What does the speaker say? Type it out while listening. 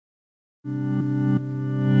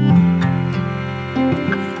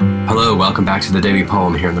Hello, welcome back to the Daily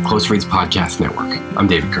Poem here on the Close Reads Podcast Network. I'm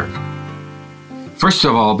David Kirk. First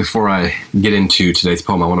of all, before I get into today's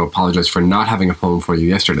poem, I want to apologize for not having a poem for you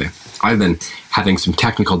yesterday. I've been having some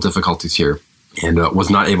technical difficulties here and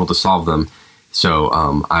was not able to solve them. So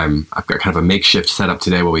I've got kind of a makeshift setup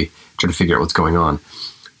today while we try to figure out what's going on.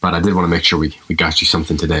 But I did want to make sure we got you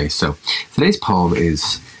something today. So today's poem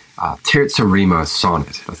is Terza Rima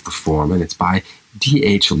Sonnet. That's the form, and it's by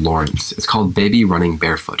D.H. Lawrence. It's called Baby Running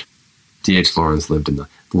Barefoot. D.H. Lawrence lived in the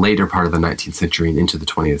later part of the 19th century and into the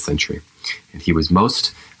 20th century. And he was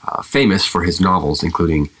most famous for his novels,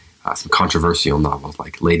 including some controversial novels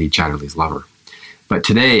like Lady Chatterley's Lover. But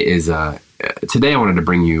today I wanted to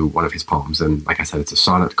bring you one of his poems. And like I said, it's a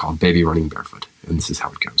sonnet called Baby Running Barefoot. And this is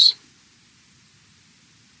how it goes.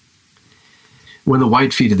 When the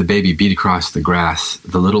white feet of the baby beat across the grass,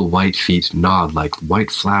 the little white feet nod like white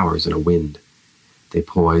flowers in a wind. They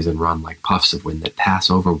poise and run like puffs of wind that pass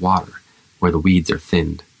over water where the weeds are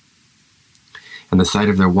thinned. And the sight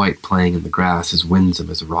of their white playing in the grass is winsome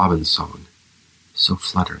as a robin's song, so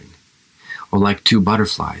fluttering, or like two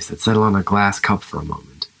butterflies that settle on a glass cup for a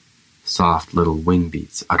moment, soft little wing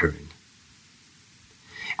beats uttering.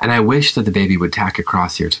 And I wish that the baby would tack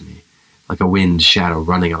across here to me, like a wind shadow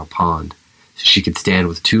running on a pond, so she could stand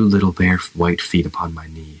with two little bare white feet upon my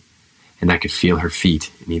knee, and I could feel her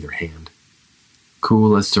feet in either hand,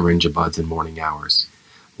 cool as syringa buds in morning hours,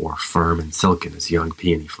 or firm and silken as young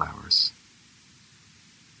peony flowers.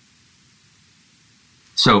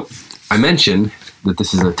 So, I mentioned that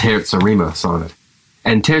this is a terza rima sonnet,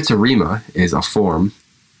 and terza rima is a form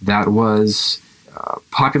that was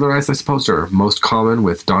popularized, I suppose, or most common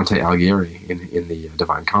with Dante Alighieri in the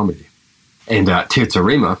Divine Comedy. And terza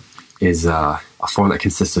rima is a form that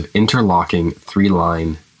consists of interlocking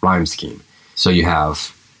three-line rhyme scheme. So you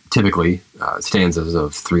have typically stanzas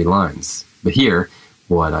of 3 lines. But here,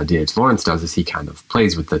 what D.H. Lawrence does is he kind of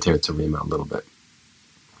plays with the terza rima a little bit.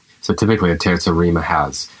 So typically a terza rima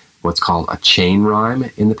has what's called a chain rhyme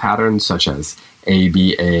in the pattern, such as A,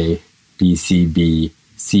 B, A, B, C, B,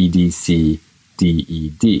 C, D, C, D, E,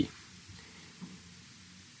 D.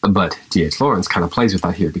 But D.H. Lawrence kind of plays with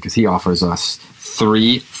that here because he offers us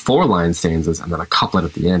 3 4-line stanzas and then a couplet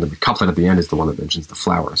at the end. And the couplet at the end is the one that mentions the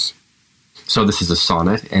flowers. So this is a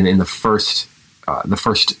sonnet, and in the first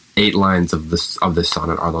 8 lines of this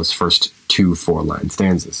sonnet are those first 2 4-line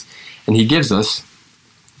stanzas. And he gives us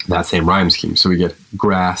that same rhyme scheme. So we get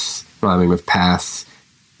grass rhyming with pass,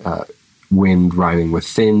 wind rhyming with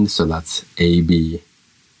thin, so that's A, B,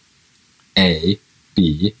 and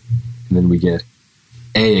then we get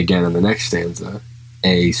A again in the next stanza,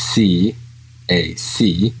 A, C.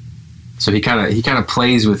 So he kind of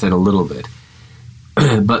plays with it a little bit.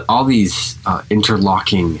 But all these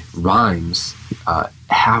interlocking rhymes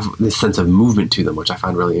have this sense of movement to them, which I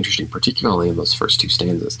find really interesting, particularly in those first 2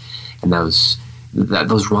 stanzas. And those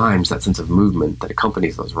rhymes, that sense of movement that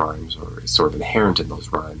accompanies those rhymes, or is sort of inherent in those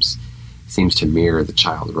rhymes, seems to mirror the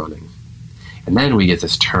child running. And then we get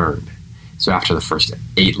this turn. So after the first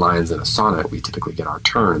 8 lines in a sonnet, we typically get our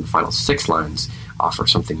turn, and the final 6 lines offer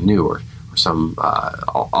something new, or some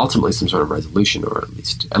ultimately some sort of resolution, or at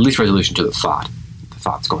least resolution to the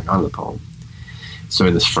thoughts going on in the poem. So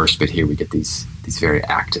in this first bit here, we get these very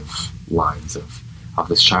active lines of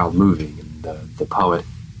this child moving, and the poet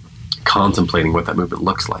contemplating what that movement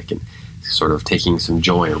looks like, and sort of taking some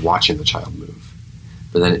joy in watching the child move.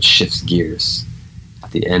 But then it shifts gears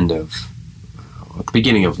at the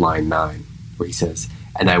beginning of line 9, where he says,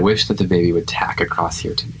 "And I wish that the baby would tack across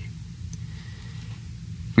here to me."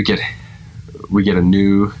 We get a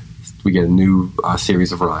new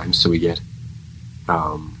series of rhymes. So we get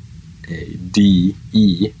a D,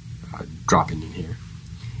 E dropping in here.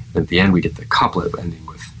 And at the end, we get the couplet ending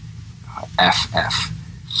with F, F.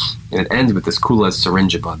 And it ends with this cool as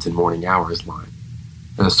syringa buds in morning hours line.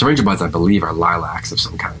 And the syringa buds, I believe, are lilacs of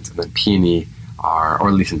some kinds. And then peony are, or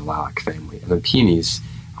at least in the lilac family. And then peonies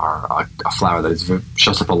are a flower that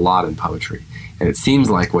shows up a lot in poetry. And it seems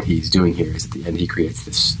like what he's doing here is at the end he creates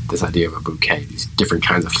this idea of a bouquet, these different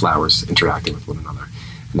kinds of flowers interacting with one another.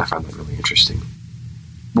 And I find that really interesting.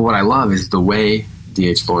 But what I love is the way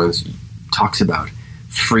D.H. Lawrence talks about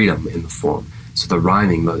freedom in the form. So the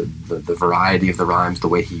rhyming, the variety of the rhymes, the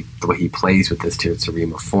way he plays with this terza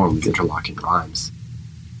rima form, these interlocking rhymes,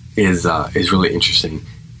 is really interesting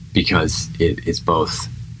because it is both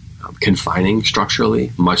confining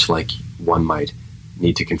structurally, much like one might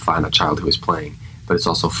need to confine a child who is playing, but it's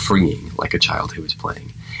also freeing, like a child who is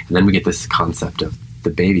playing. And then we get this concept of the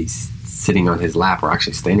baby sitting on his lap, or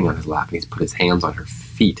actually standing on his lap, and he's put his hands on her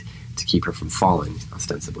feet to keep her from falling,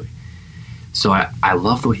 ostensibly. So I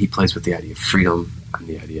love the way he plays with the idea of freedom and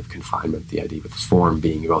the idea of confinement, the idea with form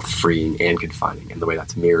being both freeing and confining, and the way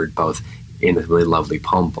that's mirrored both in a really lovely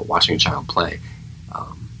poem, but watching a child play,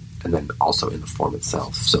 and then also in the form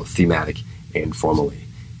itself. So thematic and formally,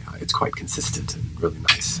 it's quite consistent and really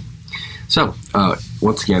nice. So,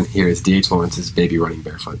 once again, here is D.H. Lawrence's Baby Running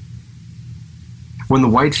Barefoot. When the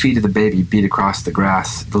white feet of the baby beat across the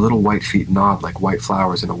grass, the little white feet nod like white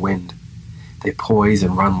flowers in a wind. They poise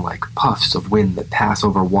and run like puffs of wind that pass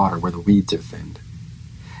over water where the weeds are thinned.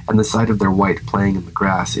 And the sight of their white playing in the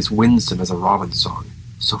grass is winsome as a robin song,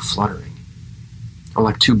 so fluttering. Or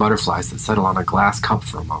like two butterflies that settle on a glass cup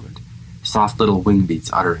for a moment, soft little wing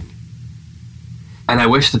beats uttering. And I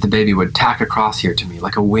wish that the baby would tack across here to me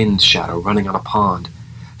like a wind shadow running on a pond,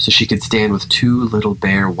 so she could stand with two little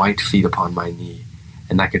bare white feet upon my knee,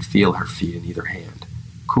 and I could feel her feet in either hand,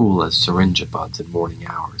 cool as syringa buds in morning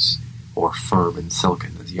hours, or firm and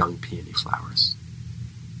silken as young peony flowers.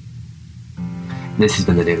 This has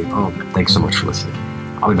been the Daily Poem. Thanks so much for listening.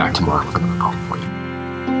 I'll be back tomorrow with another poem for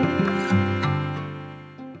you.